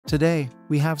Today,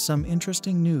 we have some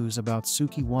interesting news about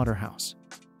Suki Waterhouse.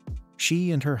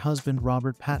 She and her husband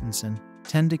Robert Pattinson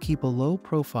tend to keep a low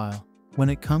profile when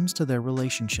it comes to their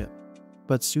relationship,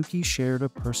 but Suki shared a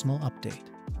personal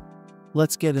update.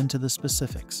 Let's get into the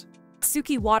specifics.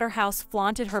 Suki Waterhouse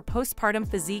flaunted her postpartum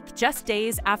physique just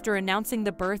days after announcing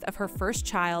the birth of her first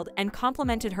child and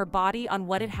complimented her body on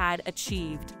what it had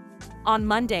achieved. On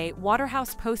Monday,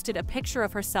 Waterhouse posted a picture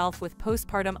of herself with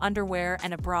postpartum underwear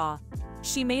and a bra.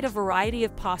 She made a variety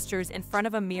of postures in front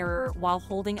of a mirror while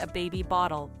holding a baby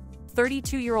bottle.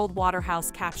 32-year-old Waterhouse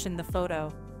captioned the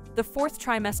photo. "The fourth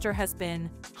trimester has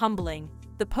been humbling.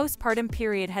 The postpartum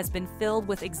period has been filled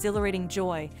with exhilarating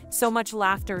joy, so much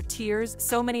laughter, tears,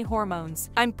 so many hormones.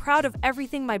 I'm proud of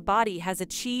everything my body has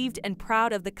achieved and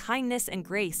proud of the kindness and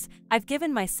grace I've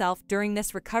given myself during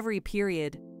this recovery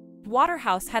period."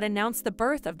 Waterhouse had announced the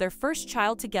birth of their first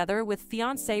child together with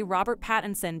fiancé Robert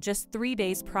Pattinson just 3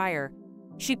 days prior.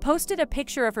 She posted a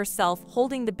picture of herself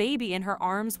holding the baby in her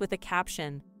arms with a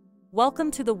caption, "Welcome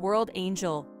to the world,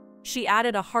 Angel." She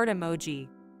added a heart emoji.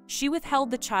 She withheld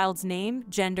the child's name,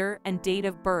 gender, and date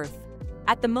of birth.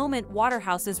 At the moment,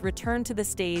 Waterhouse's return to the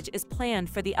stage is planned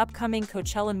for the upcoming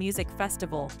Coachella Music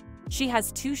Festival. She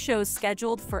has 2 shows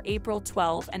scheduled for April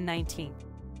 12 and 19.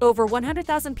 Over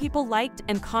 100,000 people liked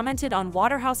and commented on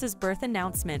Waterhouse's birth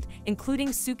announcement, including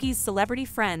Suki's celebrity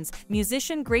friends,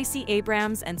 musician Gracie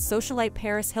Abrams and socialite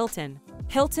Paris Hilton.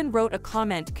 Hilton wrote a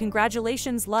comment,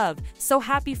 "Congratulations, love, so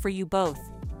happy for you both."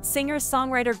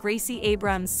 Singer-songwriter Gracie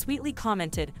Abrams sweetly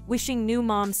commented, "Wishing new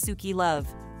mom Suki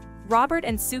love." Robert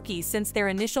and Suki, since their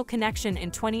initial connection in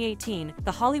 2018,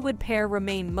 the Hollywood pair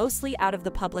remain mostly out of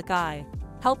the public eye.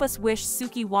 Help us wish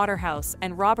Suki Waterhouse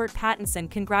and Robert Pattinson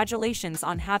congratulations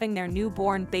on having their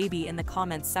newborn baby in the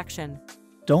comments section.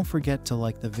 Don't forget to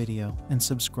like the video and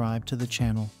subscribe to the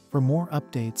channel for more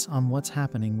updates on what's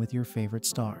happening with your favorite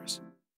stars.